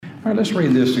All right, let's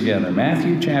read this together.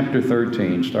 Matthew chapter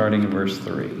 13, starting in verse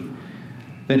 3.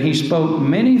 Then he spoke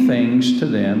many things to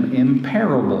them in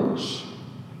parables,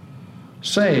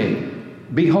 saying,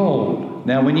 Behold.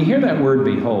 Now, when you hear that word,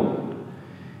 behold,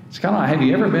 it's kind of like, have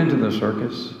you ever been to the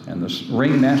circus? And the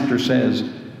ringmaster says,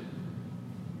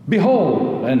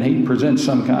 Behold, and he presents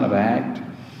some kind of act.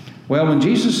 Well, when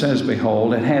Jesus says,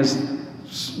 behold, it has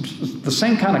the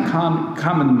same kind of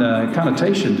common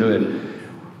connotation to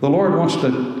it. The Lord wants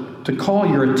to call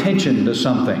your attention to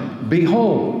something.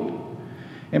 Behold.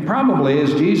 And probably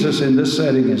as Jesus in this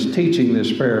setting is teaching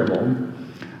this parable,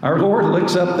 our Lord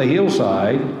looks up the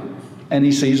hillside and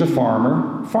he sees a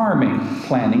farmer farming,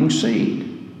 planting seed.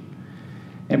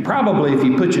 And probably if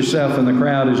you put yourself in the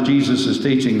crowd as Jesus is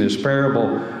teaching this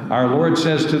parable, our Lord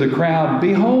says to the crowd,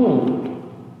 Behold,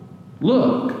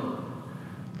 look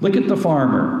at the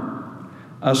farmer.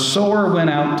 A sower went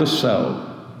out to sow.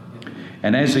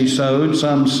 And as he sowed,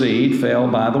 some seed fell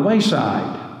by the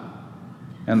wayside,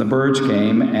 and the birds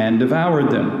came and devoured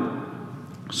them.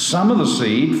 Some of the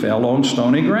seed fell on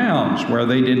stony grounds, where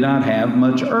they did not have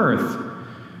much earth,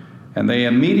 and they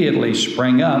immediately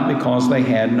sprang up because they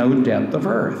had no depth of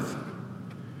earth.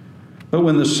 But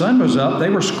when the sun was up, they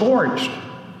were scorched.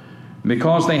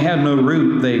 Because they had no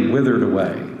root, they withered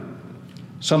away.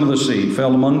 Some of the seed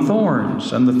fell among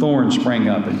thorns, and the thorns sprang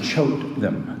up and choked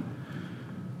them.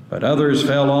 But others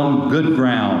fell on good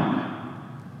ground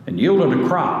and yielded a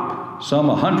crop, some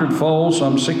 100-fold,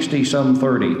 some 60, some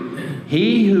 30.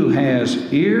 He who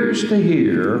has ears to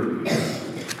hear,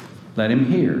 let him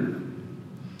hear.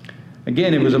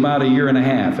 Again, it was about a year and a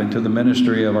half into the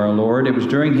ministry of our Lord. It was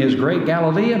during his great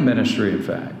Galilean ministry, in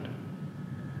fact,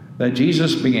 that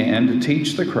Jesus began to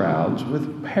teach the crowds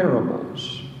with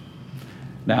parables.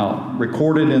 Now,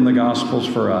 recorded in the Gospels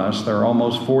for us, there are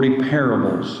almost 40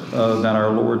 parables that our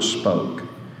Lord spoke.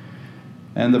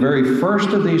 And the very first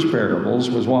of these parables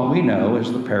was what we know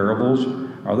as the parable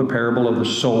of the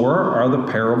sower, or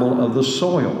the parable of the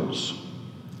soils.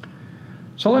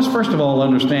 So let's first of all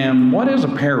understand, what is a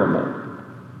parable?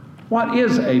 What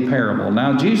is a parable?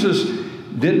 Now, Jesus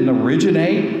didn't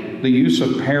originate the use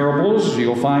of parables.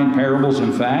 You'll find parables,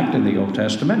 in fact, in the Old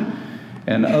Testament.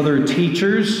 And other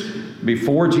teachers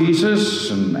before Jesus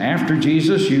and after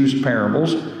Jesus used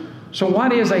parables. So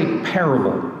what is a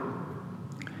parable?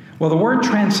 Well, the word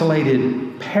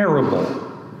translated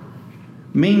parable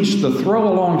means to throw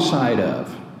alongside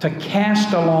of, to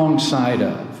cast alongside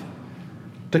of,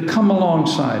 to come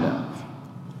alongside of.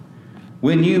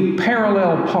 When you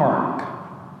parallel park,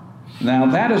 now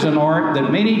that is an art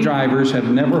that many drivers have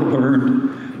never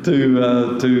learned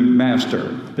to master.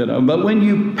 But when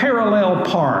you parallel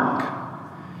park,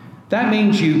 that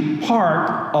means you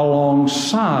park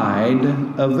alongside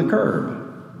of the curb.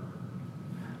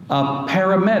 A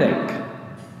paramedic.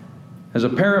 Has a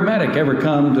paramedic ever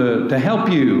come to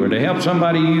help you or to help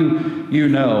somebody you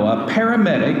know? A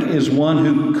paramedic is one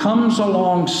who comes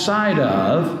alongside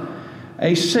of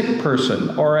a sick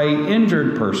person or an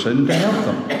injured person to help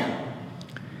them.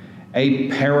 A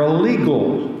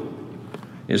paralegal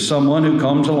is someone who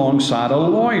comes alongside a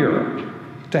lawyer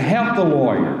to help the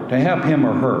lawyer, to help him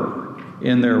or her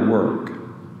in their work.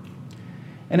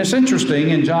 And it's interesting,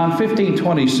 in John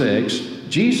 15:26,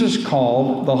 Jesus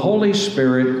called the Holy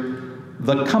Spirit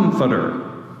the Comforter.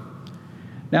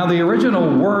 Now, the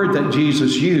original word that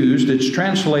Jesus used, it's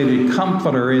translated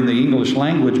comforter in the English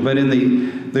language, but in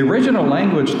the original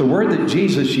language, the word that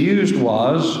Jesus used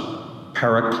was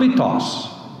parakletos.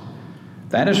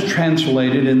 That is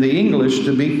translated in the English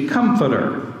to be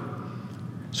comforter.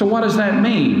 So what does that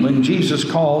mean when Jesus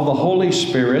called the Holy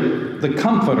Spirit the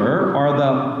Comforter, or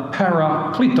the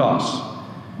Parakletos?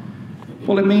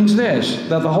 Well, it means this,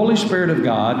 that the Holy Spirit of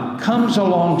God comes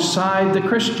alongside the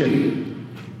Christian.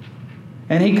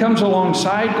 And he comes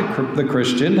alongside the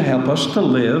Christian to help us to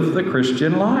live the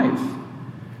Christian life.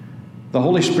 The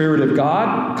Holy Spirit of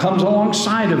God comes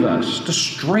alongside of us to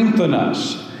strengthen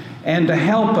us and to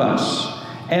help us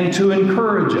and to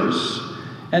encourage us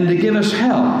and to give us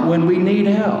help when we need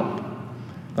help.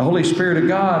 The Holy Spirit of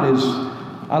God is,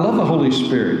 I love the Holy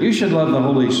Spirit. You should love the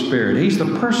Holy Spirit. He's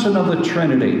the person of the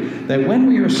Trinity, that when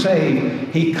we are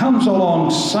saved, he comes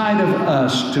alongside of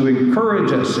us to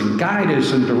encourage us and guide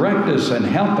us and direct us and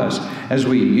help us as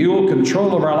we yield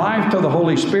control of our life to the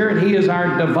Holy Spirit. He is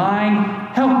our divine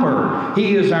helper.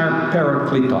 He is our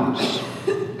Parakletos.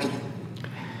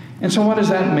 And so what does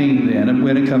that mean then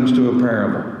when it comes to a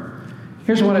parable?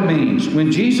 Here's what it means.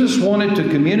 When Jesus wanted to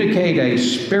communicate a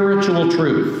spiritual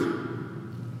truth,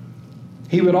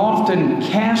 he would often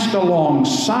cast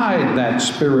alongside that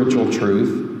spiritual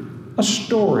truth a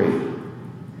story,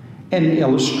 an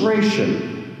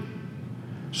illustration,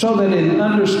 so that in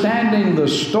understanding the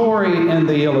story and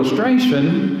the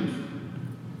illustration,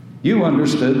 you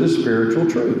understood the spiritual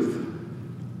truth.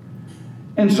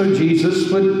 And so Jesus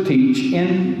would teach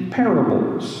in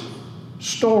parables,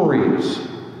 stories,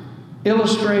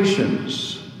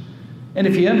 illustrations. And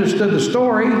if you understood the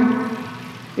story,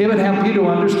 it would help you to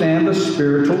understand the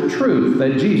spiritual truth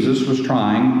that Jesus was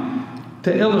trying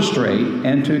to illustrate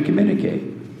and to communicate.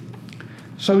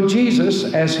 So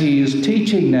Jesus, as he is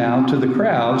teaching now to the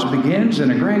crowds, begins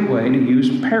in a great way to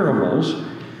use parables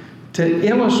to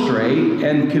illustrate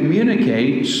and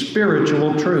communicate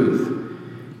spiritual truth.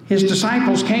 His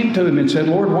disciples came to him and said,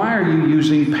 "Lord, why are you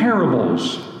using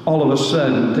parables all of a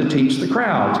sudden to teach the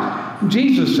crowds?"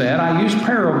 Jesus said, "I use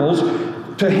parables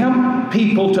to help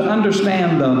people to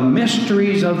understand the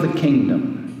mysteries of the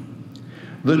kingdom,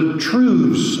 the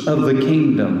truths of the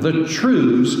kingdom, the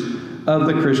truths of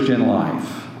the Christian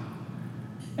life."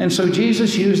 And so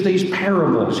Jesus used these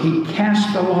parables. He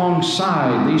cast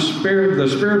alongside the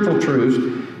spiritual truths,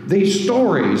 these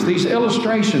stories, these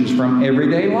illustrations from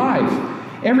everyday life.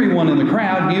 Everyone in the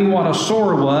crowd knew what a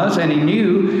sower was, and he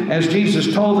knew, as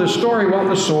Jesus told this story, what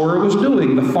the sower was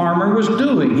doing, the farmer was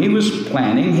doing. He was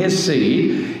planting his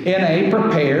seed in a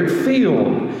prepared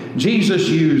field. Jesus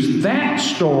used that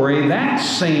story, that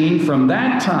scene from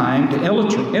that time to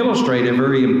illustrate a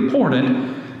very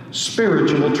important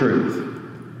spiritual truth.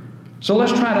 So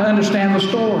let's try to understand the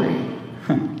story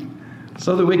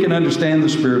so that we can understand the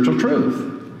spiritual truth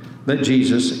that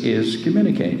Jesus is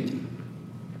communicating.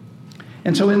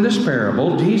 And so in this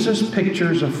parable, Jesus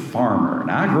pictures a farmer.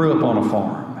 Now, I grew up on a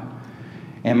farm,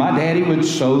 and my daddy would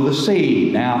sow the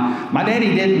seed. Now, my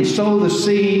daddy didn't sow the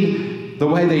seed the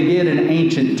way they did in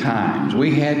ancient times.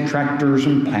 We had tractors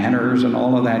and planters and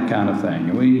all of that kind of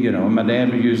thing. And my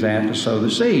dad would use that to sow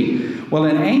the seed. Well,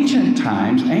 in ancient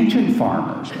times, ancient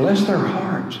farmers, bless their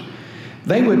hearts,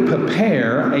 they would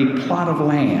prepare a plot of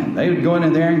land. They would go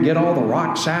in there and get all the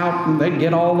rocks out, and they'd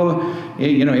get all the,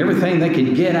 everything they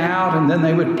could get out, and then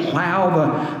they would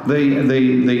plow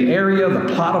the area,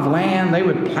 the plot of land. They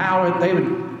would plow it. They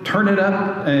would turn it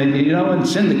up, and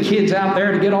send the kids out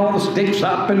there to get all the sticks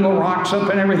up and the rocks up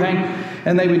and everything.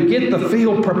 And they would get the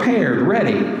field prepared,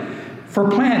 ready for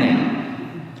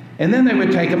planting. And then they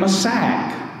would take them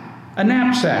a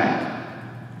knapsack.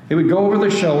 It would go over the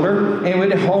shoulder, and it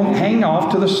would hang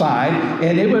off to the side,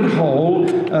 and it would hold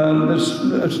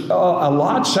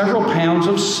several pounds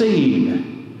of seed.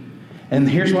 And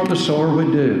here's what the sower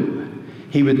would do.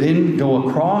 He would then go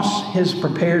across his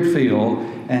prepared field,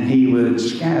 and he would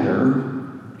scatter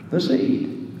the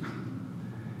seed.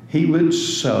 He would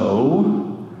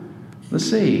sow the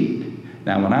seed.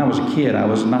 Now, when I was a kid, I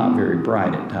was not very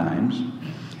bright at times.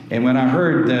 And when I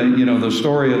heard the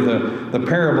story of the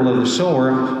parable of the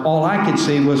sower, all I could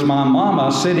see was my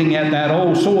mama sitting at that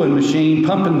old sewing machine,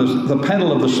 pumping the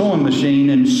pedal of the sewing machine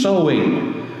and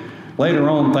sewing. Later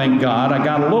on, thank God, I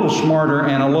got a little smarter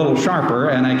and a little sharper,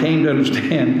 and I came to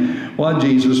understand what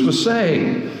Jesus was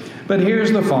saying. But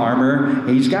here's the farmer.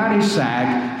 He's got his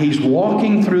sack. He's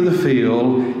walking through the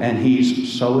field, and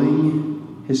he's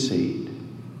sowing his seed.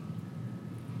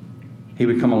 He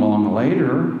would come along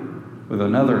later with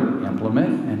another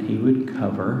implement, and he would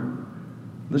cover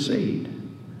the seed.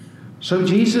 So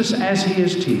Jesus, as he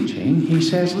is teaching, he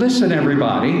says, "Listen,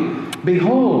 everybody,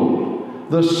 behold,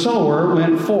 the sower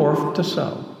went forth to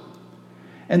sow."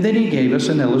 And then he gave us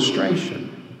an illustration,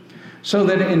 so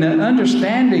that in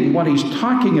understanding what he's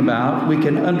talking about, we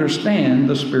can understand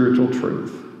the spiritual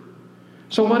truth.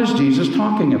 So what is Jesus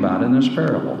talking about in this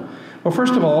parable? Well,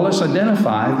 first of all, let's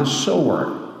identify the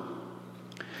sower.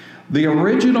 The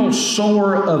original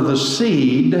sower of the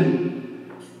seed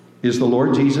is the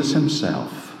Lord Jesus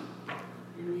himself.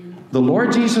 The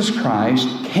Lord Jesus Christ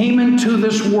came into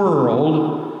this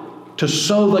world to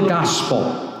sow the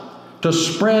gospel, to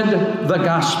spread the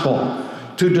gospel,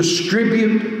 to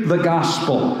distribute the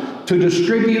gospel, to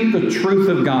distribute the truth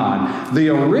of God. The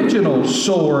original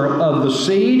sower of the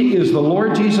seed is the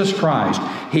Lord Jesus Christ.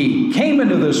 He came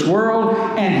into this world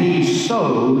and he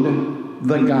sowed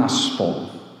the gospel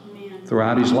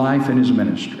throughout his life and his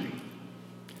ministry.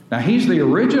 Now, he's the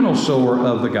original sower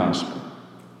of the gospel,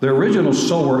 the original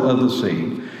sower of the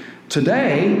seed.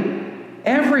 Today,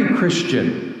 every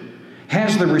Christian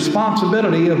has the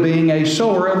responsibility of being a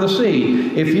sower of the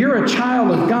seed. If you're a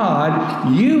child of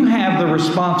God, you have the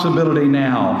responsibility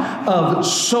now of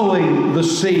sowing the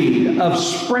seed, of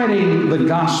spreading the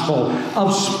gospel,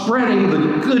 of spreading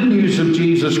the good news of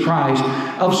Jesus Christ,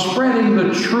 of spreading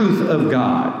the truth of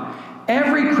God.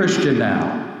 Every Christian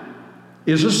now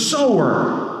is a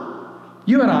sower.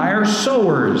 You and I are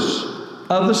sowers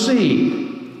of the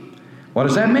seed. What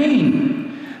does that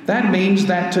mean? That means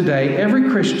that today every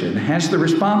Christian has the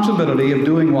responsibility of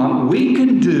doing what we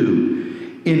can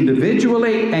do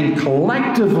individually and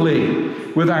collectively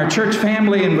with our church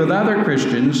family and with other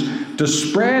Christians to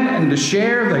spread and to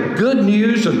share the good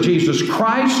news of Jesus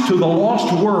Christ to the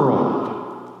lost world.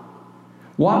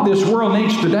 What this world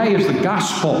needs today is the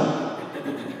gospel.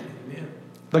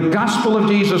 The gospel of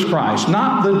Jesus Christ,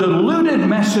 not the diluted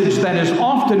message that is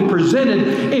often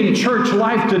presented in church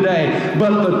life today,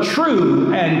 but the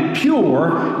true and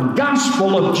pure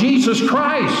gospel of Jesus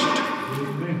Christ.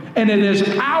 And it is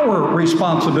our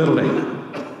responsibility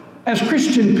as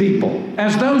Christian people,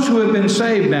 as those who have been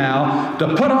saved now, to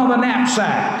put on the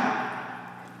knapsack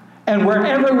and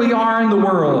wherever we are in the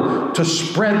world to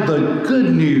spread the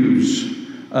good news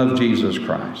of Jesus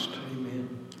Christ.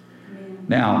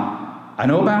 Now, I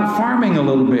know about farming a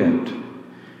little bit.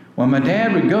 When my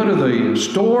dad would go to the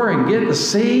store and get the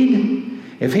seed,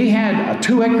 if he had a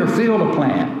 2-acre field to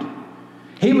plant,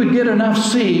 he would get enough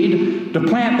seed to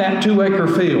plant that 2-acre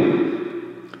field.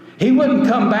 He wouldn't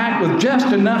come back with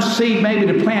just enough seed maybe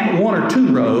to plant 1 or 2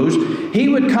 rows. He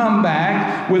would come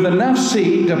back with enough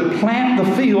seed to plant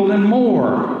the field and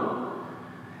more.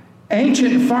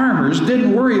 Ancient farmers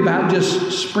didn't worry about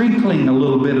just sprinkling a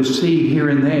little bit of seed here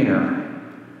and there.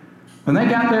 When they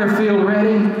got their field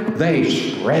ready, they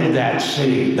spread that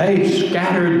seed. They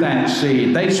scattered that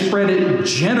seed. They spread it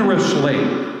generously.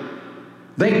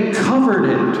 They covered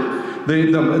it,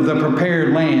 the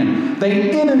prepared land.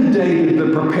 They inundated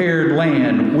the prepared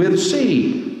land with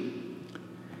seed.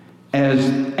 As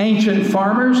ancient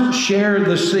farmers shared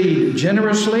the seed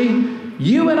generously,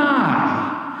 you and I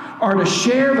are to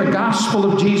share the gospel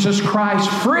of Jesus Christ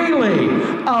freely,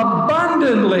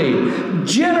 abundantly,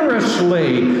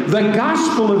 generously. The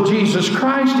gospel of Jesus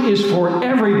Christ is for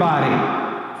everybody.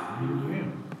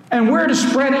 And we're to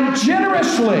spread it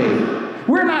generously.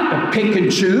 We're not to pick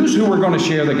and choose who we're going to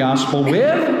share the gospel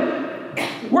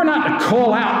with. We're not to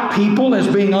call out people as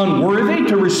being unworthy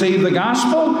to receive the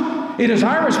gospel. It is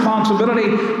our responsibility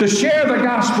to share the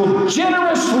gospel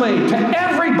generously to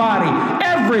everybody.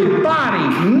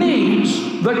 Everybody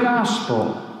needs the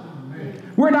gospel.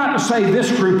 We're not to say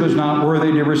this group is not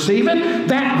worthy to receive it,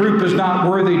 that group is not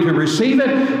worthy to receive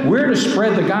it. We're to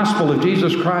spread the gospel of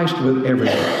Jesus Christ with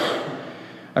everyone.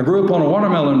 I grew up on a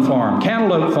watermelon farm,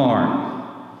 cantaloupe farm.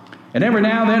 And every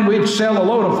now and then we'd sell a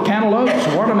load of cantaloupes,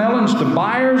 watermelons to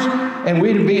buyers, and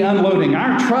we'd be unloading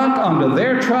our truck onto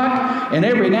their truck. And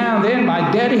every now and then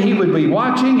my daddy, he would be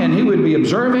watching and he would be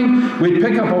observing. We'd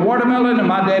pick up a watermelon and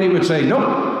my daddy would say,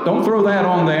 "Nope, don't throw that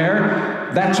on there.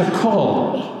 That's a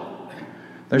cull.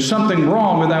 There's something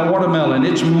wrong with that watermelon.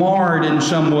 It's marred in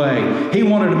some way." He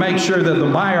wanted to make sure that the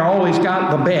buyer always got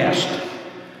the best.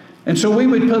 And so we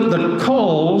would put the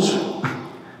culls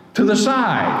to the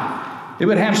side. It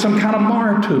would have some kind of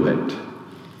mar to it.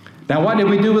 Now, what did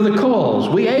we do with the culls?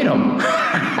 We ate them.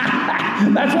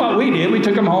 That's what we did. We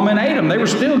took them home and ate them. They were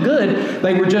still good.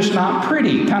 They were just not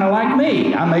pretty, kind of like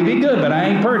me. I may be good, but I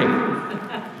ain't pretty.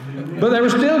 But they were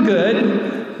still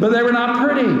good, but they were not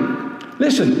pretty.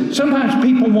 Listen, sometimes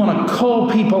people want to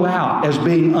call people out as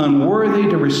being unworthy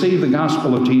to receive the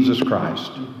gospel of Jesus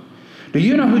Christ. Do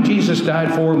you know who Jesus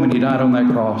died for when he died on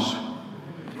that cross?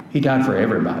 He died for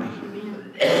everybody.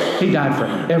 He died for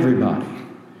everybody.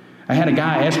 I had a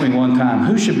guy ask me one time,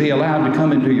 who should be allowed to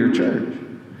come into your church?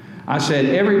 I said,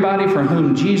 everybody for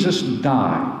whom Jesus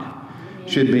died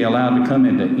should be allowed to come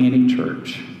into any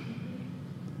church.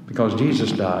 Because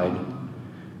Jesus died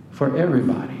for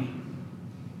everybody.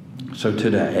 So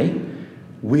today,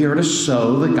 we are to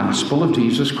sow the gospel of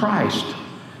Jesus Christ.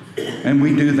 And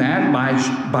we do that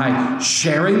by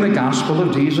sharing the gospel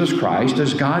of Jesus Christ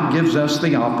as God gives us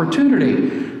the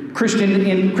opportunity.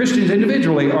 Christians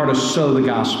individually are to sow the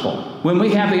gospel. When we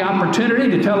have the opportunity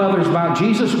to tell others about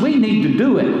Jesus, we need to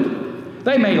do it.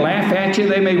 They may laugh at you,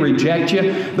 they may reject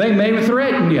you, they may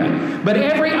threaten you. But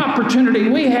every opportunity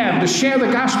we have to share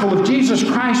the gospel of Jesus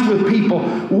Christ with people,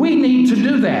 we need to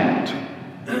do that.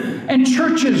 And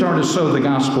churches are to sow the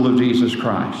gospel of Jesus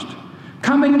Christ.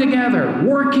 Coming together,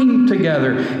 working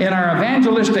together in our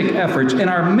evangelistic efforts, in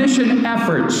our mission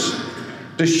efforts,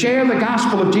 to share the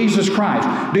gospel of Jesus Christ.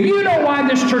 Do you know why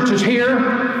this church is here?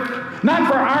 Not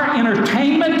for our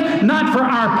entertainment, not for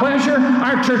our pleasure.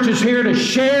 Our church is here to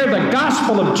share the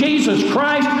gospel of Jesus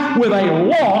Christ with a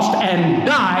lost and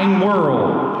dying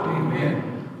world.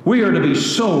 Amen. We are to be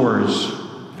sowers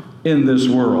in this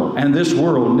world, and this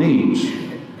world needs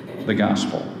the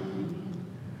gospel.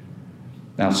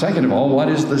 Now, second of all, what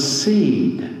is the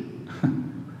seed?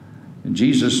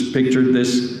 Jesus pictured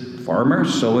this farmer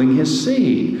sowing his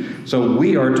seed. So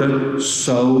we are to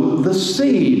sow the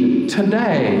seed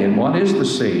today. And what is the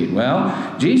seed?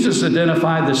 Well, Jesus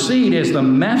identified the seed as the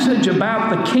message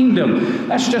about the kingdom.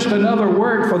 That's just another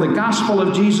word for the gospel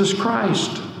of Jesus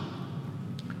Christ.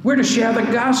 We're to share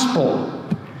the gospel.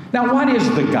 Now, what is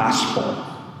the gospel?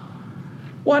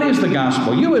 What is the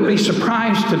gospel? You would be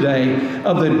surprised today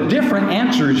of the different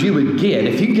answers you would get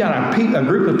if you got a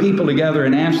group of people together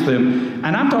and asked them,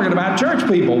 and I'm talking about church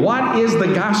people, what is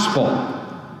the gospel?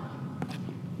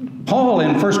 Paul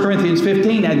in 1 Corinthians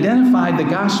 15 identified the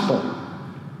gospel.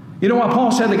 You know what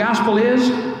Paul said the gospel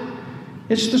is?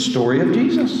 It's the story of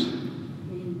Jesus.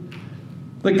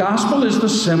 The gospel is the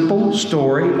simple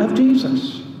story of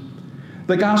Jesus.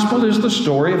 The gospel is the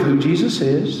story of who Jesus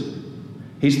is.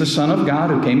 He's the Son of God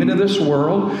who came into this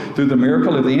world through the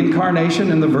miracle of the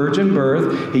incarnation and the virgin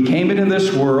birth. He came into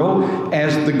this world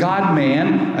as the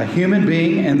God-man, a human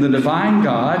being, and the divine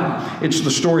God. It's the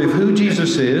story of who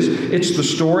Jesus is. It's the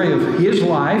story of his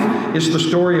life. It's the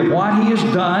story of what he has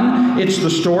done. It's the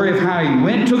story of how he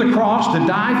went to the cross to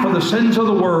die for the sins of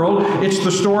the world. It's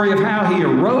the story of how he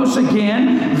arose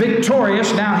again,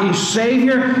 victorious. Now he's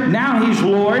Savior. Now he's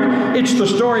Lord. It's the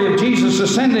story of Jesus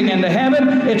ascending into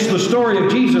heaven. It's the story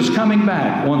of Jesus coming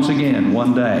back once again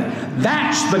one day.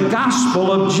 That's the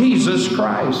gospel of Jesus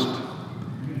Christ.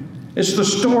 It's the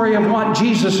story of what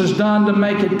Jesus has done to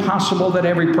make it possible that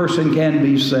every person can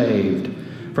be saved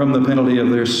from the penalty of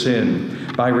their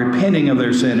sin by repenting of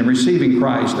their sin and receiving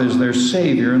Christ as their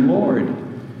Savior and Lord.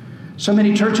 So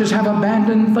many churches have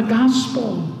abandoned the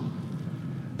gospel.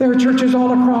 There are churches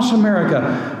all across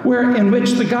America in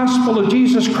which the gospel of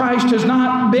Jesus Christ has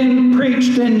not been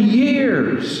preached in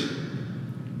years.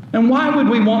 And why would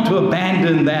we want to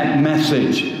abandon that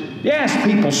message? Yes,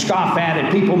 people scoff at it.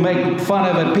 People make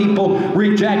fun of it. People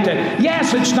reject it.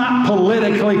 Yes, it's not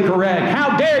politically correct.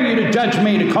 How dare you to judge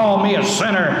me, to call me a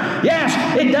sinner?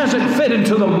 Yes, it doesn't fit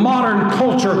into the modern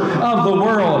culture of the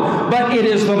world. But it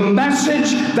is the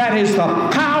message that is the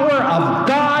power of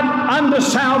God unto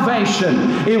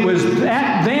salvation. It was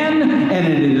that then,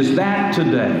 and it is that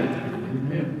today.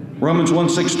 Romans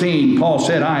 1:16, Paul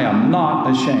said, I am not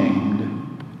ashamed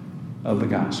of the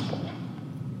gospel.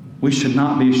 We should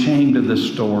not be ashamed of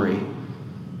this story.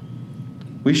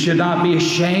 We should not be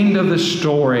ashamed of this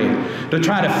story to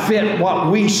try to fit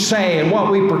what we say and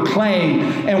what we proclaim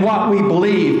and what we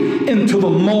believe into the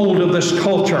mold of this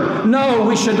culture. No,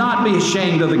 we should not be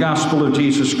ashamed of the gospel of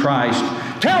Jesus Christ.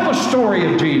 Tell the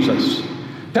story of Jesus.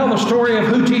 Tell the story of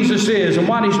who Jesus is and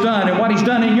what he's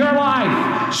done in your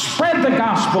life. Spread the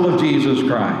gospel of Jesus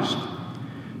Christ.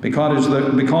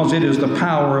 Because it is the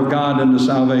power of God unto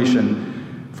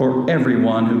salvation for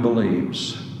everyone who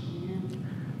believes.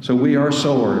 So we are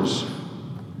sowers.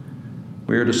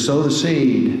 We are to sow the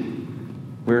seed.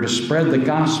 We are to spread the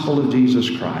gospel of Jesus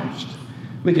Christ.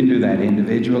 We can do that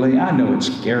individually. I know it's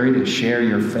scary to share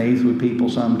your faith with people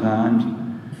sometimes.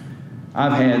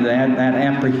 I've had that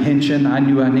apprehension. I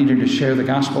knew I needed to share the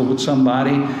gospel with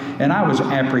somebody, and I was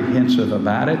apprehensive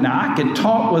about it. Now, I could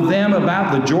talk with them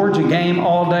about the Georgia game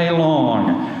all day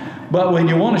long, but when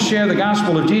you want to share the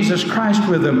gospel of Jesus Christ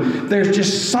with them, there's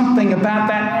just something about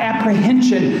that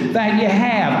apprehension that you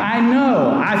have. I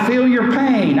know. I feel your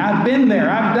pain. I've been there.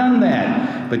 I've done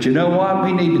that. But you know what?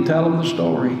 We need to tell them the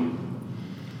story.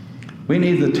 We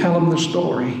need to tell them the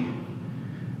story.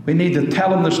 We need to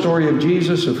tell them the story of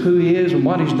Jesus, of who he is and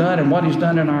what he's done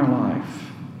in our life.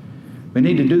 We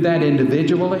need to do that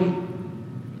individually.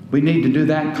 We need to do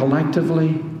that collectively.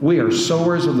 We are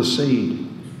sowers of the seed.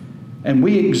 And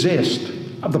we exist.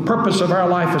 The purpose of our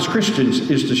life as Christians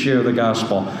is to share the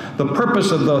gospel. The purpose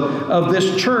of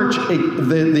this church,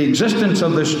 the existence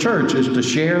of this church, is to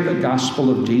share the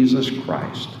gospel of Jesus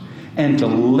Christ and to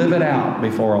live it out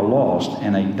before a lost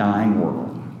and a dying world.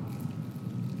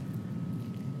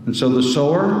 And so the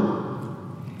sower,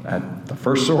 the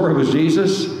first sower was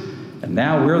Jesus, and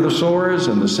now we're the sowers,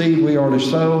 and the seed we are to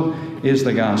sow is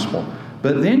the gospel.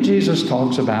 But then Jesus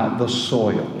talks about the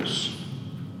soils.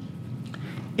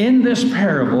 In this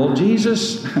parable,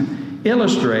 Jesus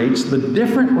illustrates the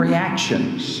different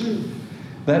reactions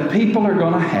that people are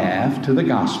going to have to the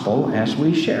gospel as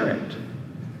we share it.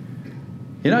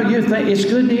 You know, you think it's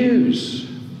good news.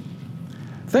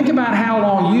 Think about how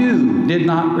long you did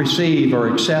not receive or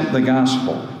accept the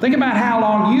gospel. Think about how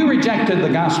long you rejected the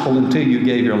gospel until you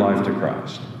gave your life to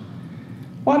Christ.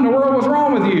 What in the world was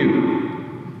wrong with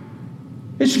you?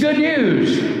 It's good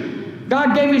news.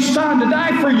 God gave his Son to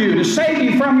die for you, to save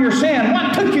you from your sin.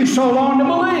 What took you so long to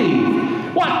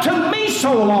believe? What took me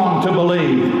so long to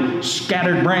believe?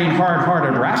 Scattered brain,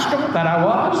 hard-hearted rascal that I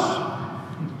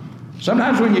was.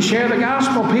 Sometimes when you share the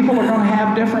gospel, people are going to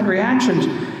have different reactions.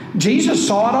 Jesus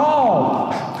saw it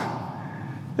all.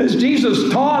 As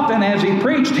Jesus taught and as he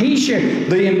preached, he shared.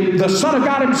 The Son of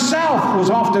God himself was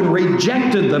often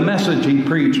rejected. The message he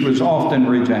preached was often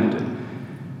rejected.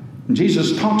 And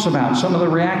Jesus talks about some of the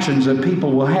reactions that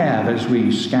people will have as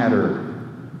we scatter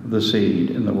the seed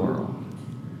in the world.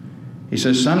 He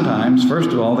says sometimes, first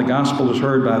of all, the gospel is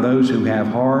heard by those who have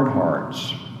hard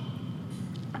hearts.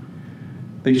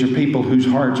 These are people whose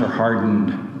hearts are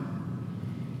hardened,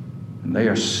 and they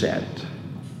are set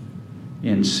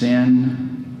in sin,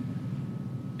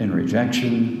 in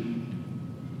rejection.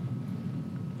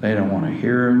 They don't want to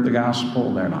hear the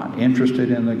gospel. They're not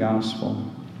interested in the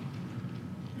gospel.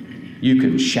 You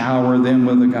can shower them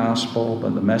with the gospel,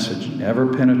 but the message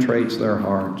never penetrates their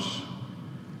hearts.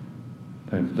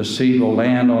 The seed will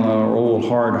land on our old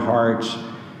hard hearts,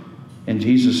 and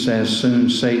Jesus says soon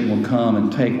Satan will come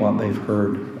and take what they've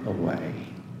heard away.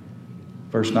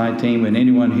 Verse 19, when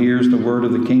anyone hears the word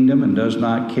of the kingdom and does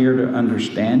not care to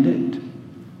understand it,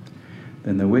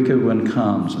 then the wicked one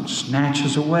comes and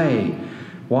snatches away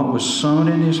what was sown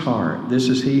in his heart. This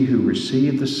is he who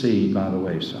received the seed by the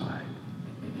wayside.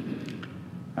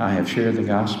 I have shared the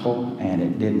gospel, and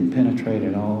it didn't penetrate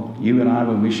at all. You and I,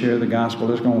 when we share the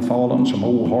gospel, it's going to fall on some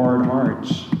old hard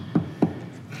hearts.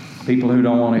 People who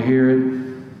don't want to hear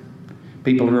it.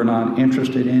 People who are not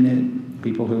interested in it.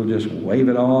 People who just wave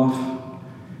it off.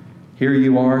 Here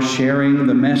you are sharing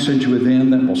the message with them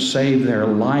that will save their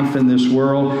life in this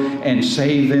world and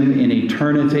save them in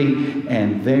eternity,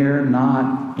 and they're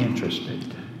not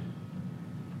interested.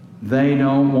 They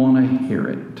don't want to hear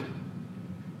it.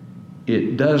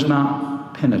 It does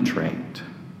not penetrate,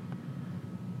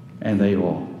 and they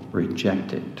will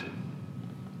reject it.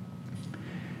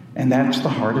 And that's the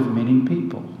heart of many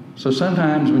people. So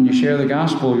sometimes when you share the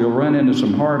gospel, you'll run into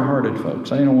some hard-hearted folks.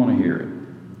 They don't want to hear it.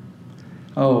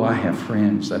 Oh, I have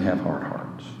friends that have hard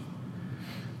hearts.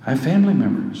 I have family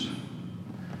members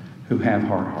who have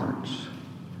hard hearts.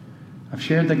 I've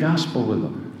shared the gospel with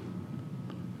them,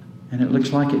 and it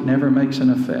looks like it never makes an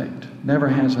effect, never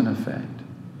has an effect.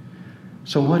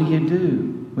 So what do you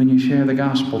do when you share the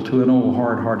gospel to an old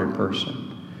hard-hearted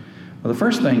person? Well, the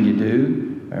first thing you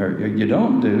do, or you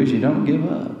don't do, is you don't give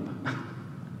up.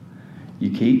 You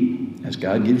keep, as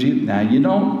God gives you. Now, you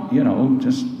don't,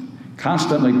 just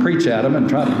constantly preach at them and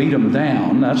try to beat them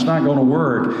down. That's not going to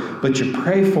work. But you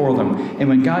pray for them. And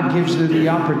when God gives you the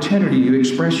opportunity, you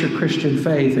express your Christian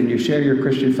faith and you share your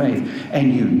Christian faith.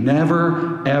 And you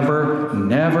never, ever,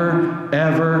 never,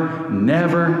 ever,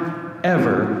 never,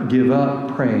 ever give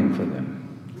up praying for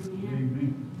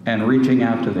them and reaching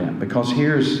out to them. Because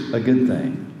here's a good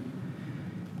thing.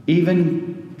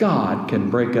 Even God can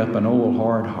break up an old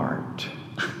hard heart.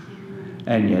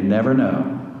 And you never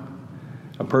know.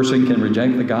 A person can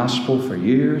reject the gospel for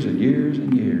years and years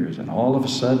and years. And all of a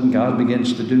sudden, God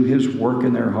begins to do his work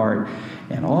in their heart.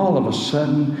 And all of a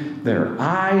sudden, their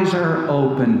eyes are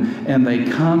open and they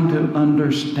come to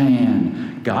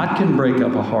understand. God can break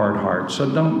up a hard heart, so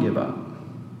don't give up.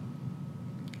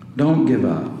 Don't give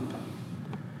up.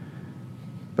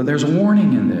 But there's a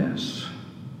warning in this.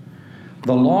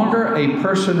 The longer a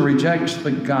person rejects the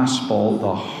gospel,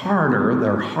 the harder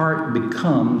their heart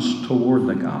becomes toward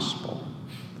the gospel.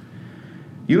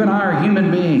 You and I are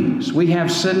human beings. We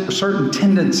have certain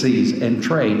tendencies and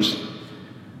traits.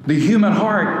 The human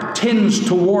heart tends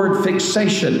toward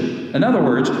fixation. In other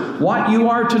words, what you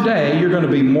are today, you're going to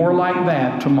be more like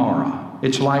that tomorrow.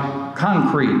 It's like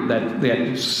concrete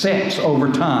that sets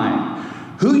over time.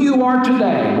 Who you are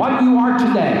today, what you are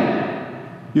today,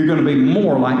 you're going to be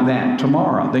more like that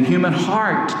tomorrow. The human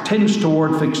heart tends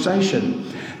toward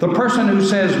fixation. The person who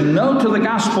says no to the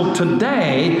gospel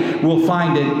today will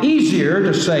find it easier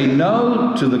to say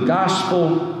no to the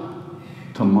gospel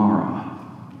tomorrow.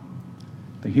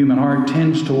 The human heart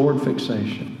tends toward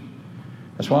fixation.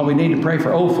 That's why we need to pray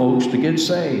for old folks to get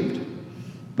saved.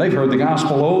 They've heard the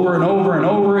gospel over and over and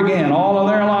over again all of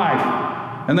their life.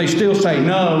 And they still say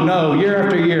no, no, year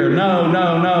after year, no,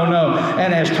 no, no, no.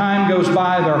 And as time goes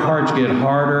by, their hearts get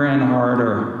harder and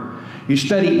harder. You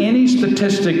study any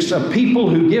statistics of people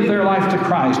who give their life to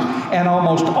Christ, and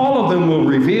almost all of them will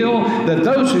reveal that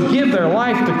those who give their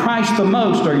life to Christ the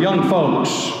most are young folks.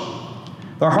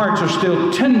 Their hearts are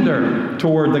still tender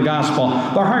toward the gospel.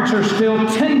 Their hearts are still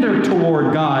tender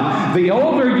toward God. The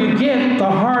older you get, the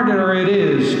harder it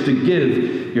is to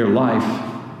give your life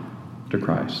to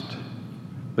Christ.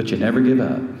 But you never give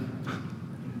up.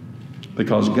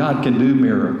 Because God can do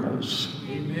miracles.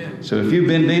 Amen. So if you've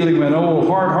been dealing with an old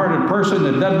hard-hearted person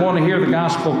that doesn't want to hear the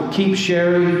gospel, keep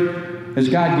sharing. as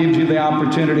God gives you the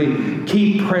opportunity,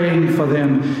 keep praying for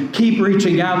them. Keep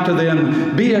reaching out to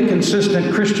them. Be a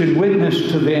consistent Christian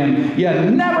witness to them. You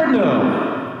never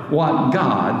know what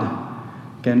God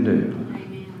can do.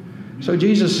 So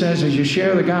Jesus says, as you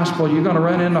share the gospel, you're going to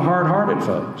run into hard-hearted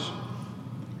folks.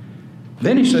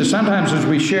 Then he says, sometimes as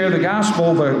we share the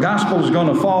gospel is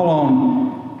going to fall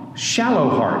on shallow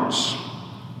hearts.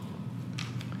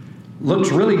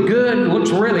 Looks really good,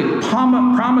 looks really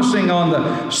promising on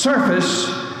the surface,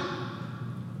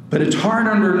 but it's hard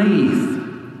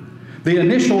underneath. The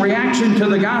initial reaction to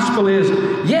the gospel is,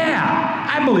 yeah,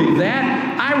 I believe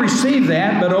that, I receive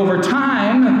that, but over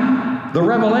time, the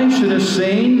revelation is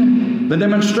seen, the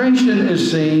demonstration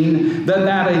is seen,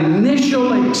 that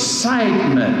initial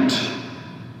excitement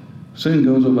soon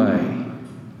goes away.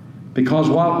 Because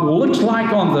what looks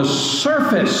like on the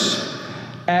surface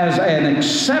as an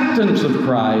acceptance of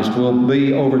Christ will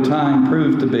be over time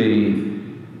proved to be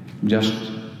just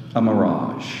a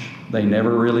mirage. They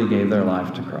never really gave their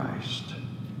life to Christ.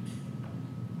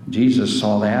 Jesus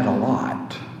saw that a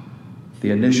lot.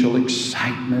 The initial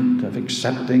excitement of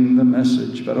accepting the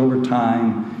message, but over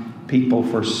time, people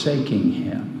forsaking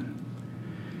Him.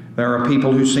 There are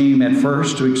people who seem at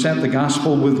first to accept the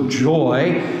gospel with joy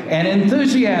and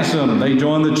enthusiasm. They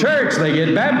join the church, they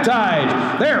get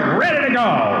baptized, they're ready to go.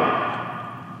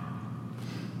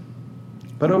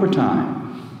 But over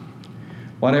time,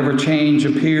 whatever change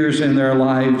appears in their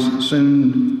lives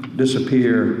soon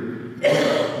disappear,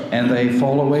 and they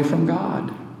fall away from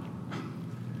God.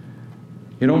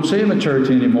 You don't see them at church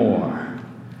anymore.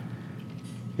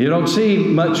 You don't see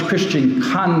much Christian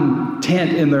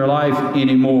content in their life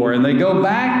anymore, and they go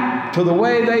back to the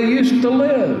way they used to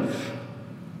live.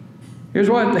 Here's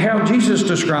how Jesus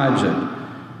describes it.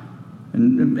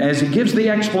 And as He gives the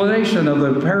explanation of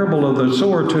the parable of the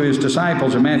sower to His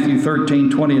disciples in Matthew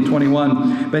 13, 20 and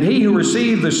 21, but he who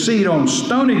received the seed on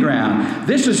stony ground,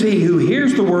 this is he who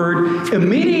hears the word,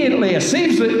 immediately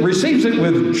receives it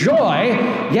with joy,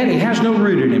 yet he has no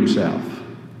root in himself,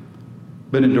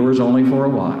 but endures only for a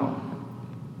while.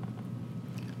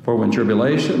 For when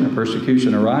tribulation or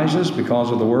persecution arises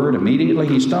because of the word, immediately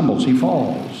he stumbles, he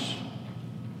falls.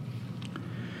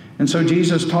 And so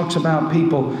Jesus talks about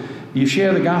people, you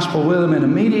share the gospel with them, and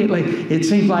immediately it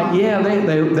seems like, yeah,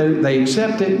 they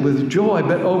accept it with joy,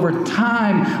 but over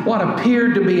time, what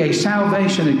appeared to be a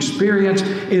salvation experience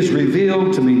is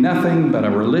revealed to be nothing but a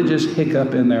religious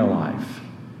hiccup in their life.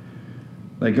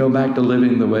 They go back to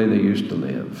living the way they used to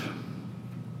live.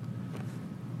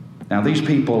 Now, these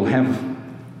people have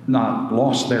not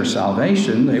lost their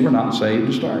salvation. They were not saved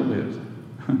to start with.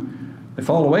 They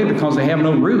fall away because they have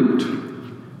no root.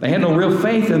 They had no real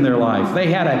faith in their life.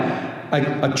 They had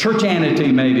a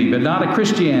churchianity maybe, but not a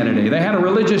Christianity. They had a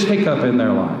religious hiccup in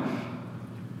their life.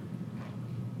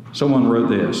 Someone wrote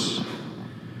this: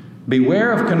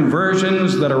 beware of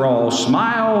conversions that are all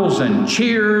smiles and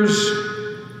cheers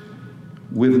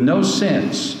with no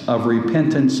sense of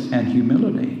repentance and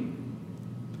humility.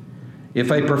 If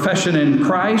a profession in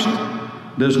Christ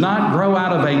does not grow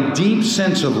out of a deep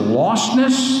sense of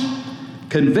lostness,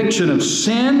 conviction of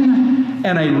sin,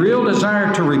 and a real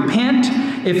desire to repent,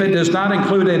 if it does not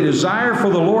include a desire for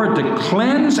the Lord to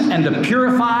cleanse and to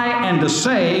purify and to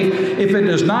save, if it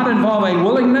does not involve a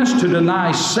willingness to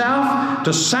deny self,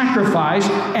 to sacrifice,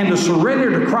 and to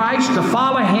surrender to Christ, to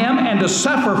follow Him, and to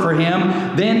suffer for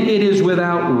Him, then it is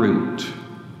without root.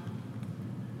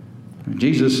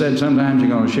 Jesus said sometimes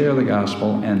you're going to share the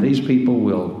gospel, and these people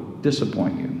will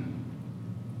disappoint you.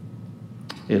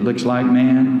 It looks like,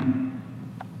 man,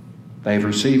 they've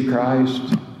received Christ,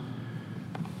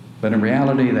 but in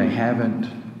reality they haven't.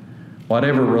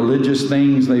 Whatever religious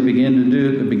things they begin to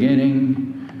do at the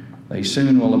beginning, they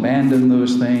soon will abandon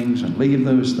those things and leave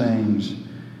those things,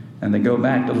 and they go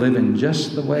back to living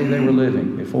just the way they were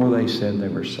living before they said they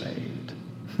were saved.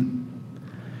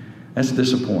 That's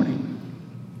disappointing.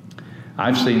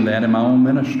 I've seen that in my own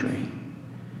ministry,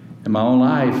 in my own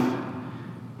life.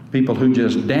 People who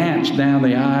just danced down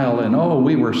the aisle and, oh,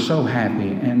 we were so happy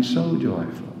and so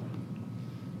joyful.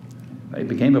 They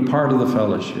became a part of the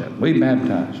fellowship. We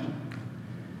baptized them.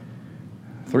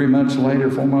 3 months later,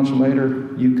 4 months later,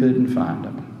 you couldn't find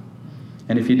them.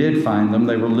 And if you did find them,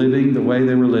 they were living the way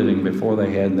they were living before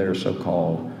they had their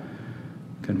so-called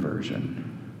conversion.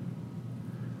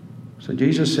 So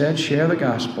Jesus said, share the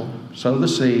gospel, sow the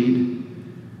seed,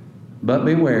 but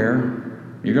beware.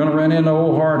 You're going to run into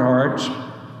old hard hearts.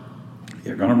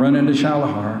 You're going to run into shallow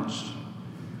hearts.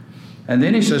 And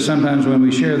then he says sometimes when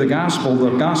we share the gospel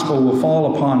will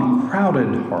fall upon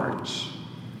crowded hearts.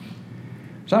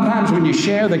 Sometimes when you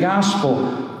share the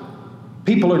gospel,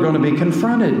 people are going to be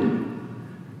confronted.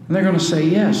 And they're going to say,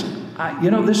 yes,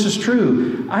 this is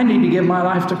true. I need to give my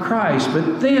life to Christ.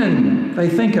 But then they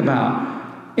think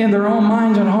about, in their own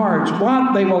minds and hearts,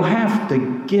 what they will have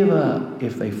to give up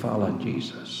if they follow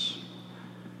Jesus.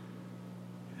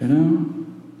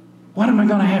 What am I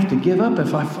going to have to give up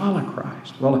if I follow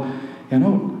Christ? Well,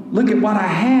 look at what I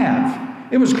have.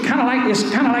 It's kind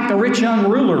of like the rich young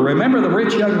ruler. Remember the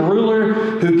rich young ruler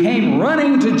who came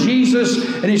running to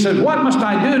Jesus and he said, what must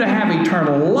I do to have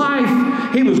eternal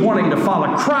life? He was wanting to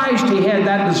follow Christ. He had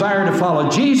that desire to follow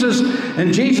Jesus.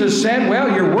 And Jesus said,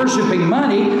 well, you're worshiping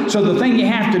money, so the thing you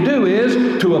have to do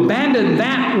is to abandon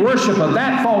that worship of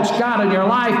that false god in your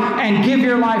life and give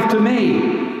your life to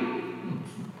me.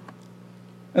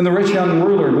 And the rich young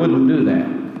ruler wouldn't do that.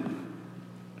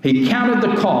 He counted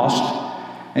the cost.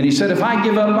 And he said, if I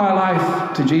give up my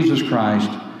life to Jesus Christ,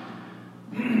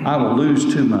 I will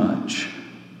lose too much.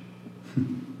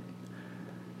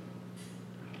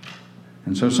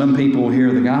 And so some people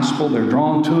hear the gospel, they're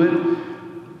drawn to it.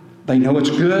 They know it's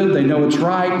good, they know it's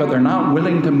right, but they're not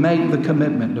willing to make the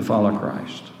commitment to follow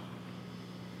Christ.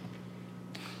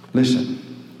 Listen,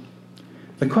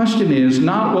 the question is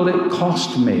not will it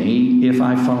cost me if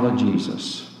I follow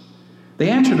Jesus? The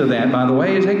answer to that, by the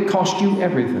way, is it costs you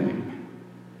everything.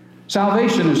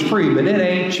 Salvation is free, but it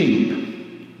ain't cheap.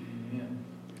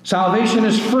 Salvation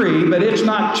is free, but it's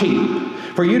not cheap.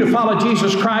 For you to follow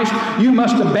Jesus Christ, you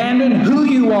must abandon who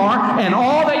you are and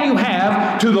all that you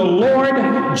have to the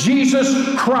Lord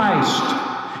Jesus Christ.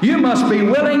 You must be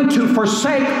willing to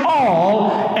forsake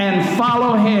all and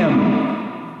follow Him.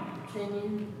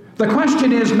 The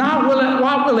question is not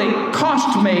what will it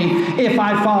cost me if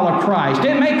I follow Christ?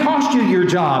 It may cost you your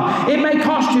job. It may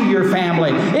cost you your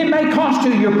family. It may cost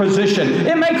you your position.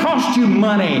 It may cost you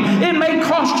money. It may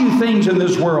cost you things in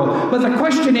this world. But the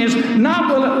question is not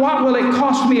what will it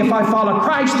cost me if I follow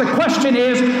Christ? The question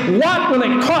is what will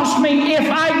it cost me if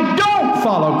I don't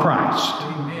follow Christ?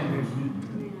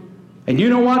 And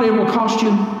you know what it will cost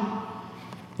you?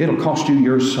 It'll cost you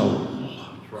your soul.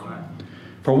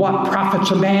 For what profits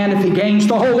a man if he gains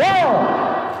the whole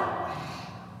world,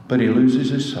 but he loses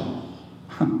his soul?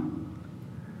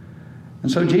 And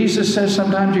so Jesus says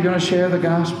sometimes you're going to share the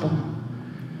gospel.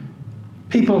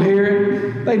 People hear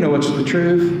it. They know it's the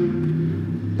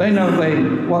truth. They know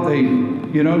what they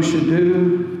should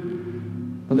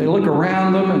do. But they look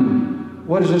around them and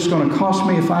what is this going to cost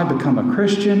me if I become a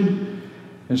Christian?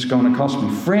 It's going to cost me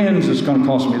friends. It's going to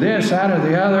cost me this, that, or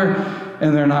the other.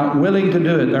 And they're not willing to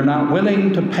do it. They're not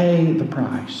willing to pay the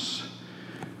price.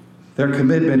 Their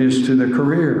commitment is to their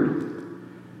career,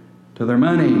 to their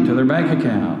money, to their bank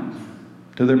account,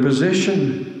 to their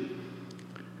position,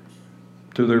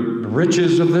 to the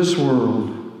riches of this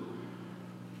world.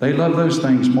 They love those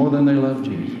things more than they love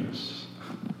Jesus.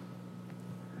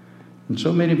 And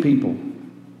so many people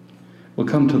will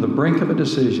come to the brink of a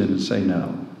decision and say,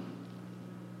 no,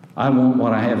 I want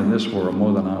what I have in this world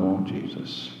more than I want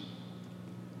Jesus.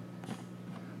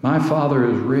 My Father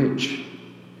is rich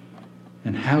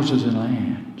in houses and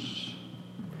lands,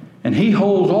 and He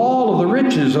holds all of the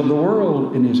riches of the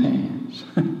world in His hands.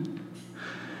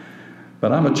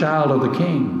 But I'm a child of the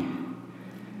King,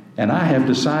 and I have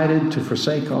decided to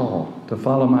forsake all, to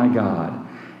follow my God.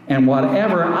 And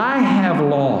whatever I have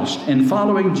lost in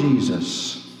following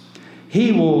Jesus,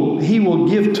 He will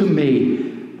give to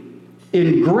me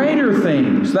in greater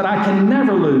things that I can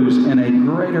never lose in a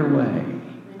greater way.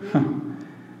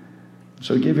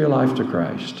 So give your life to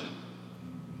Christ.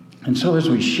 And so as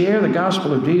we share the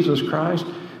gospel of Jesus Christ,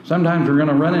 sometimes we're going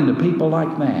to run into people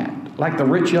like that, like the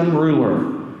rich young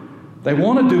ruler. They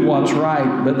want to do what's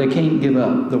right, but they can't give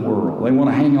up the world. They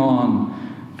want to hang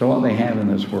on to what they have in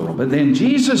this world. But then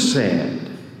Jesus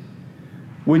said,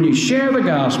 when you share the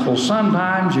gospel,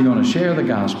 sometimes you're going to share the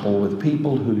gospel with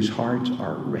people whose hearts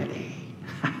are ready.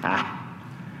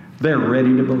 They're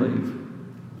ready to believe.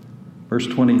 Verse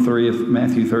 23 of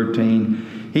Matthew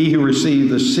 13, he who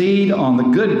received the seed on the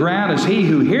good ground is he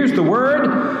who hears the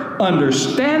word,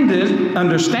 understands it,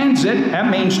 that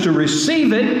means to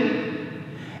receive it,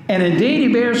 and indeed he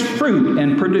bears fruit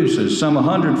and produces, some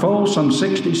 100-fold, some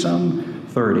 60, some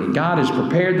 30. God has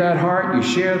prepared that heart. You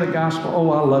share the gospel.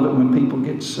 Oh, I love it when people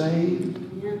get saved.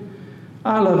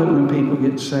 I love it when people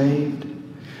get saved.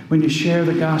 When you share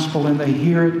the gospel and they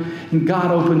hear it, and God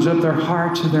opens up their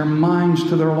hearts and their minds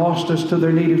to their lostness, to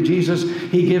their need of Jesus,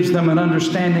 He gives them an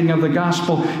understanding of the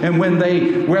gospel. And when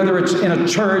whether it's in a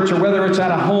church or whether it's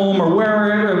at a home or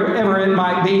wherever it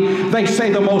might be, they say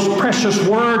the most precious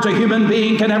words a human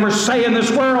being can ever say in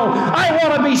this world. I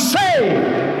want to be saved.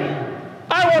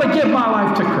 I want to give my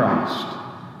life to Christ.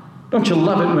 Don't you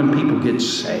love it when people get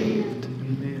saved?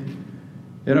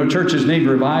 You know, churches need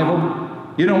revival.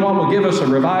 You know what will give us a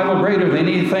revival greater than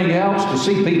anything else? To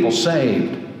see people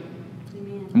saved.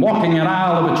 Amen. Walking an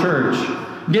aisle of a church,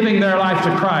 giving their life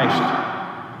to Christ.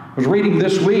 I was reading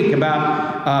this week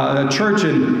about a church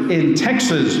in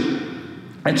Texas.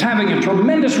 It's having a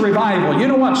tremendous revival. You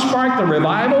know what sparked the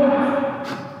revival?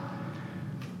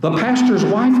 The pastor's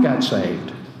wife got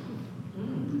saved.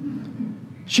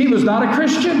 She was not a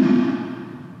Christian.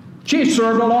 She had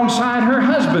served alongside her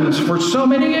husband for so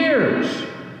many years.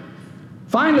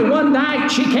 Finally, one night,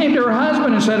 she came to her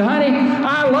husband and said, "Honey,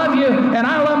 I love you, and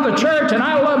I love the church, and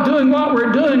I love doing what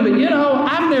we're doing, but you know,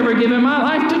 I've never given my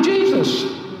life to Jesus."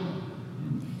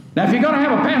 Now, if you're going to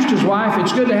have a pastor's wife,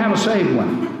 it's good to have a saved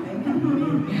one.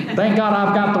 Thank God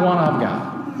I've got the one I've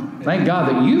got. Thank God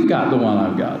that you've got the one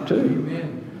I've got, too.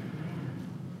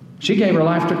 She gave her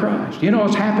life to Christ. You know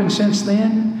what's happened since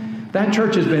then? That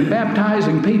church has been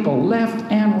baptizing people left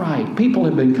and right. People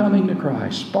have been coming to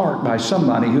Christ, sparked by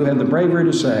somebody who had the bravery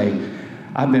to say,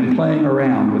 "I've been playing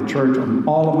around with church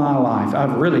all of my life.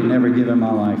 I've really never given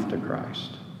my life to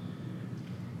Christ."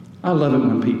 I love it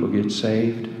when people get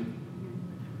saved.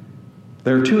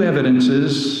 There are two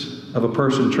evidences of a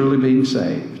person truly being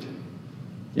saved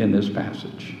in this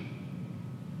passage.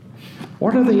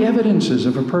 What are the evidences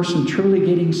of a person truly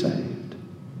getting saved?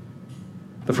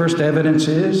 The first evidence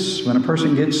is when a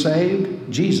person gets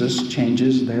saved, Jesus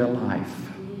changes their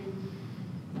life.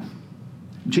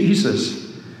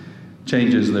 Jesus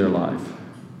changes their life.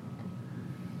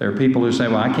 There are people who say,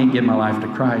 "Well, I can't give my life to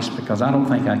Christ because I don't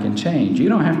think I can change." You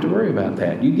don't have to worry about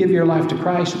that. You give your life to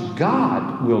Christ,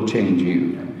 God will change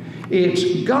you.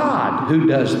 It's God who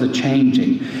does the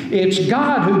changing. It's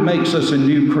God who makes us a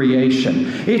new creation.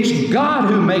 It's God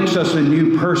who makes us a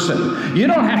new person. You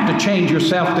don't have to change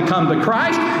yourself to come to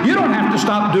Christ. You don't have to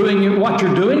stop doing what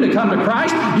you're doing to come to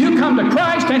Christ. You come to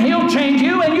Christ and He'll change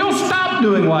you and you'll stop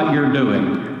doing what you're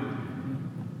doing.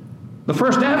 The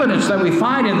first evidence that we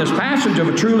find in this passage of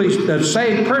a truly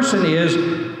saved person is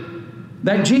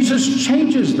that Jesus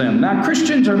changes them. Now,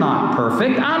 Christians are not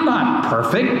perfect. I'm not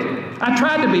perfect. I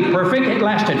tried to be perfect. It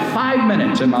lasted 5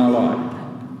 minutes in my life.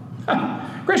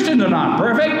 Christians are not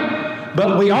perfect,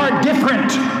 but we are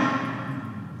different.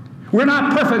 We're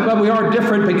not perfect, but we are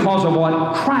different because of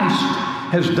what Christ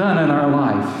has done in our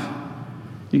life.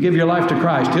 You give your life to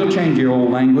Christ, He'll change your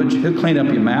old language. He'll clean up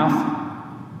your mouth.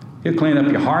 He'll clean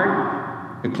up your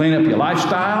heart. He'll clean up your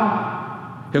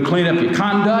lifestyle. He'll clean up your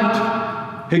conduct.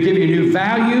 He'll give you new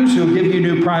values. He'll give you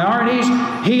new priorities.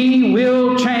 He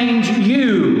will change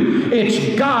you.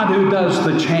 It's God who does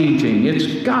the changing.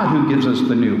 It's God who gives us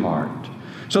the new heart.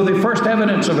 So the first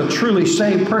evidence of a truly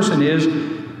saved person is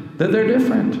that they're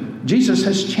different. Jesus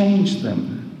has changed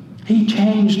them. He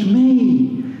changed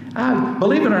me.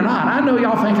 Believe it or not, I know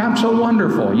y'all think I'm so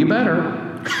wonderful. You better.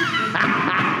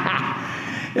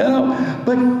 You know,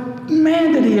 but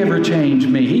man, did He ever change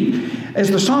me. As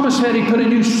the psalmist said, He put a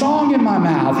new song in my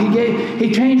mouth.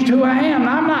 He changed who I am.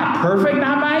 I'm not perfect,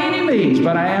 not by any means,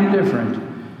 but I am different.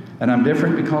 And I'm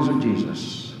different because of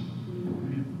Jesus.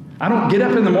 I don't get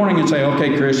up in the morning and say,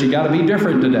 "Okay, Chris, you got to be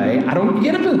different today." I don't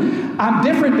get up. I'm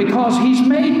different because He's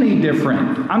made me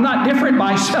different. I'm not different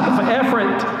by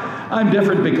self-effort. I'm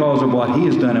different because of what He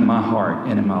has done in my heart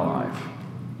and in my life.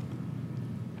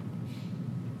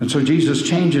 And so Jesus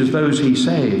changes those He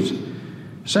saves.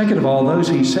 Second of all, those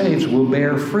He saves will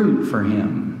bear fruit for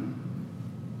Him.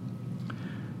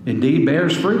 Indeed,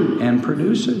 bears fruit and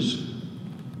produces.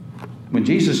 When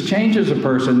Jesus changes a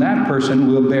person, that person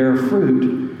will bear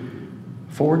fruit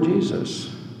for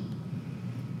Jesus.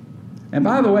 And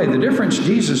by the way, the difference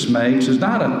Jesus makes is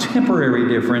not a temporary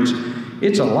difference,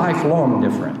 it's a lifelong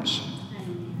difference.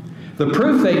 The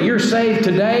proof that you're saved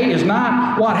today is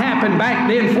not what happened back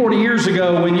then 40 years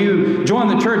ago when you joined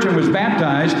the church and was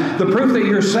baptized. The proof that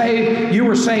you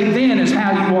were saved then is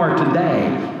how you are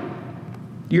today.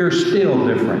 You're still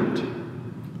different.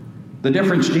 The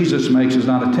difference Jesus makes is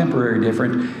not a temporary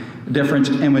difference.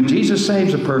 And when Jesus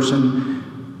saves a person,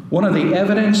 one of the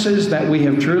evidences that we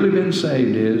have truly been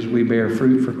saved is we bear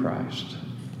fruit for Christ.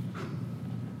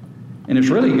 And it's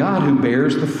really God who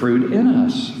bears the fruit in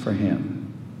us for Him.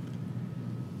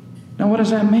 Now, what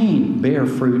does that mean, bear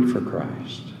fruit for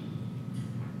Christ?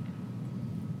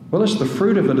 Well, it's the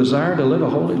fruit of a desire to live a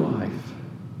holy life.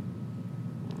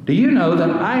 Do you know that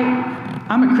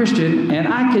I'm a Christian and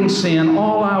I can sin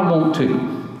all I want to?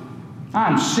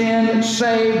 I'm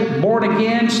saved, born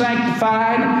again,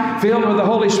 sanctified, filled with the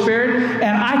Holy Spirit,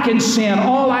 and I can sin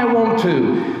all I want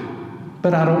to,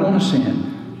 but I don't want to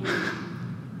sin.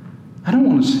 I don't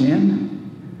want to sin.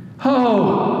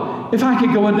 Oh, if I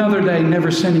could go another day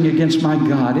never sinning against my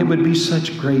God, it would be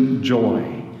such great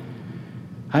joy.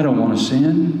 I don't want to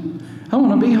sin. I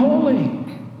want to be holy.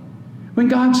 When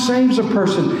God saves a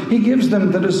person, He gives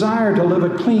them the desire to live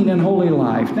a clean and holy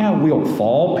life. Now, we'll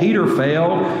fall. Peter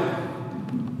failed.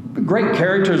 Great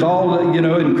characters all,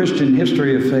 in Christian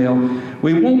history have failed.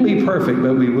 We won't be perfect,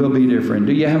 but we will be different.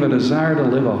 Do you have a desire to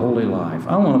live a holy life?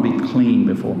 I want to be clean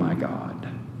before my God.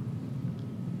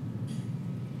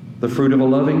 The fruit of a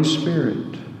loving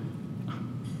spirit.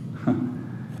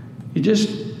 You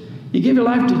give your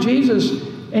life to Jesus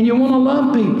and you want to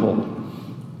love people.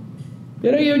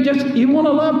 You want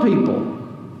to love people.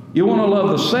 You want to love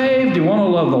the saved. You want to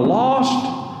love the lost.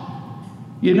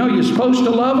 You're supposed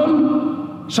to love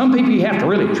them. Some people you have to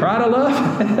really try to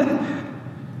love.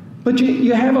 But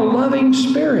you have a loving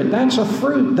spirit. That's a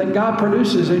fruit that God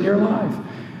produces in your life.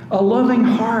 A loving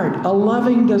heart, a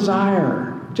loving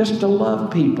desire just to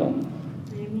love people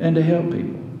and to help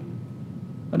people.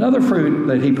 Another fruit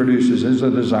that He produces is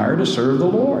a desire to serve the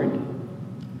Lord.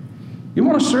 You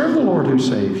want to serve the Lord who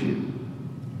saves you.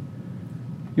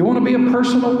 You want to be a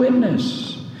personal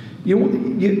witness.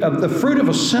 The fruit of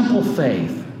a simple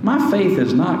faith. My faith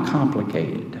is not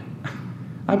complicated.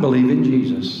 I believe in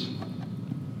Jesus.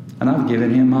 And I've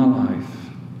given Him my life.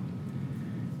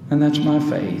 And that's my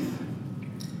faith.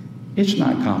 It's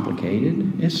not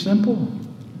complicated. It's simple.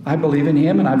 I believe in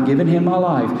Him and I've given Him my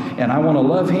life. And I want to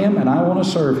love Him and I want to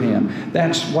serve Him.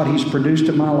 That's what He's produced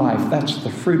in my life. That's the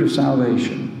fruit of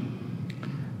salvation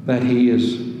that He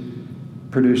has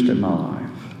produced in my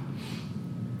life.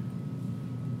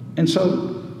 And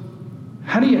so,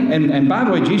 how do you, and by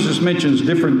the way, Jesus mentions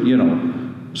different,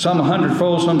 some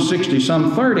 100-fold, some 60,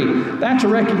 some 30. That's a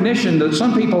recognition that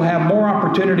some people have more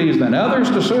opportunities than others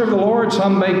to serve the Lord.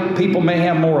 People may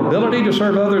have more ability to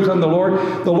serve others than the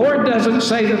Lord. The Lord doesn't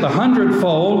say that the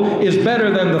 100-fold is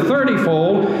better than the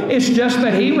 30-fold. It's just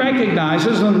that He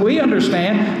recognizes and we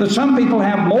understand that some people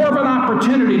have more of an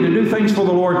opportunity to do things for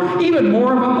the Lord, even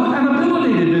more of an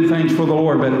ability to do things for the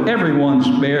Lord. But everyone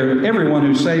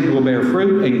who's saved will bear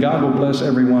fruit, and God will bless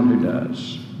everyone who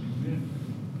does.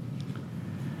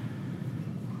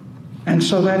 And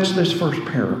so that's this first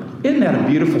parable. Isn't that a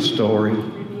beautiful story?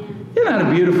 Isn't that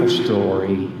a beautiful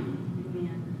story?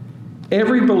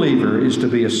 Every believer is to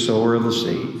be a sower of the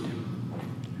seed,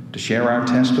 to share our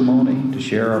testimony, to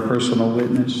share our personal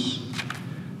witness,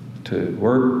 to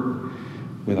work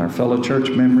with our fellow church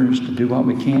members, to do what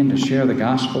we can to share the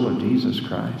gospel of Jesus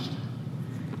Christ.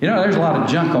 There's a lot of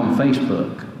junk on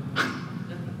Facebook.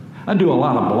 I do a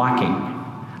lot of blocking.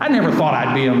 I never thought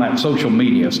I'd be on that social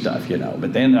media stuff,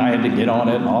 but then I had to get on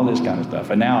it and all this kind of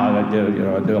stuff. And now I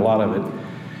do a lot of it.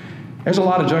 There's a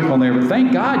lot of junk on there, but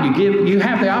thank God you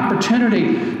have the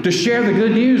opportunity to share the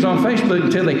good news on Facebook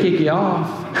until they kick you off.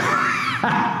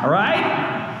 All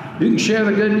right? You can share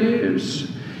the good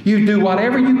news. You do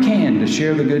whatever you can to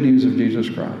share the good news of Jesus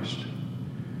Christ.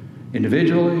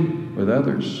 Individually, with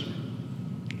others.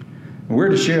 And we're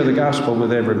to share the gospel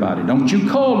with everybody. Don't you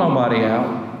call nobody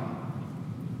out.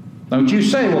 Don't you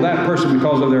say, well, that person,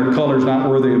 because of their color, is not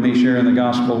worthy of me sharing the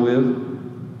gospel with.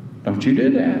 Don't you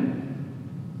do that.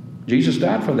 Jesus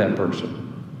died for that person.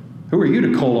 Who are you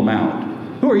to call them out?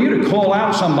 Who are you to call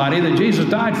out somebody that Jesus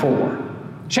died for?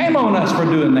 Shame on us for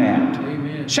doing that.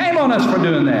 Amen. Shame on us for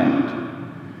doing that.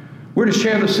 We're to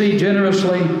share the seed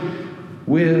generously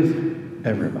with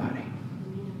everybody.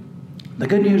 The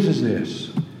good news is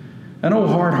this. An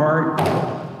old hard heart,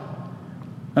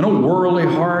 an old worldly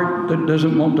heart that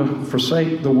doesn't want to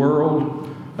forsake the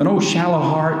world, an old shallow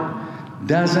heart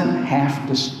doesn't have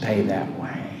to stay that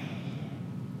way.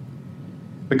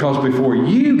 Because before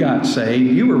you got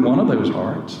saved, you were one of those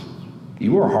hearts.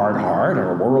 You were a hard heart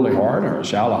or a worldly heart or a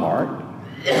shallow heart.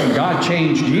 When God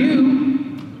changed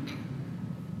you,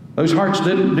 those hearts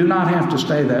do not have to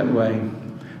stay that way.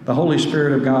 The Holy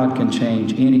Spirit of God can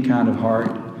change any kind of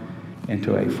heart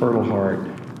into a fertile heart,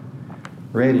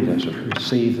 ready to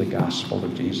receive the gospel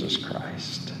of Jesus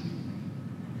Christ.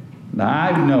 Now,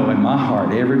 I know in my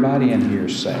heart, everybody in here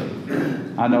is saved.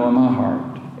 I know in my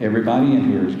heart, everybody in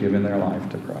here is giving their life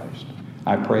to Christ.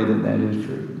 I pray that that is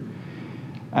true.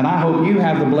 And I hope you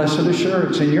have the blessed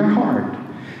assurance in your heart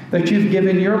that you've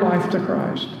given your life to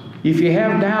Christ. If you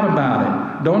have doubt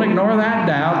about it, don't ignore that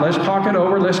doubt. Let's talk it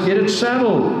over. Let's get it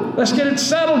settled. Let's get it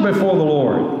settled before the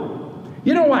Lord.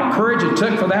 You know what courage it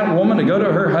took for that woman to go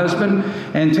to her husband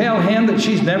and tell him that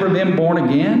she's never been born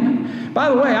again? By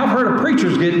the way, I've heard of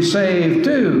preachers getting saved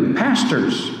too.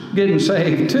 Pastors getting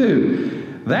saved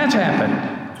too. That's happened.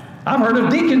 I've heard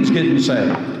of deacons getting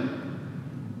saved.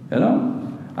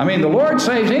 I mean, the Lord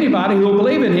saves anybody who will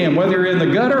believe in Him, whether you're in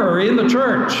the gutter or in the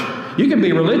church. You can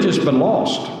be religious but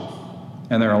lost.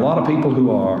 And there are a lot of people who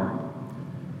are.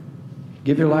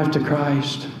 Give your life to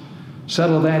Christ.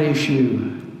 Settle that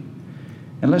issue.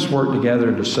 And let's work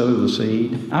together to sow the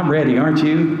seed. I'm ready, aren't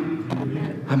you?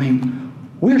 I mean,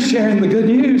 we're sharing the good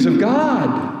news of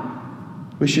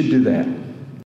God. We should do that.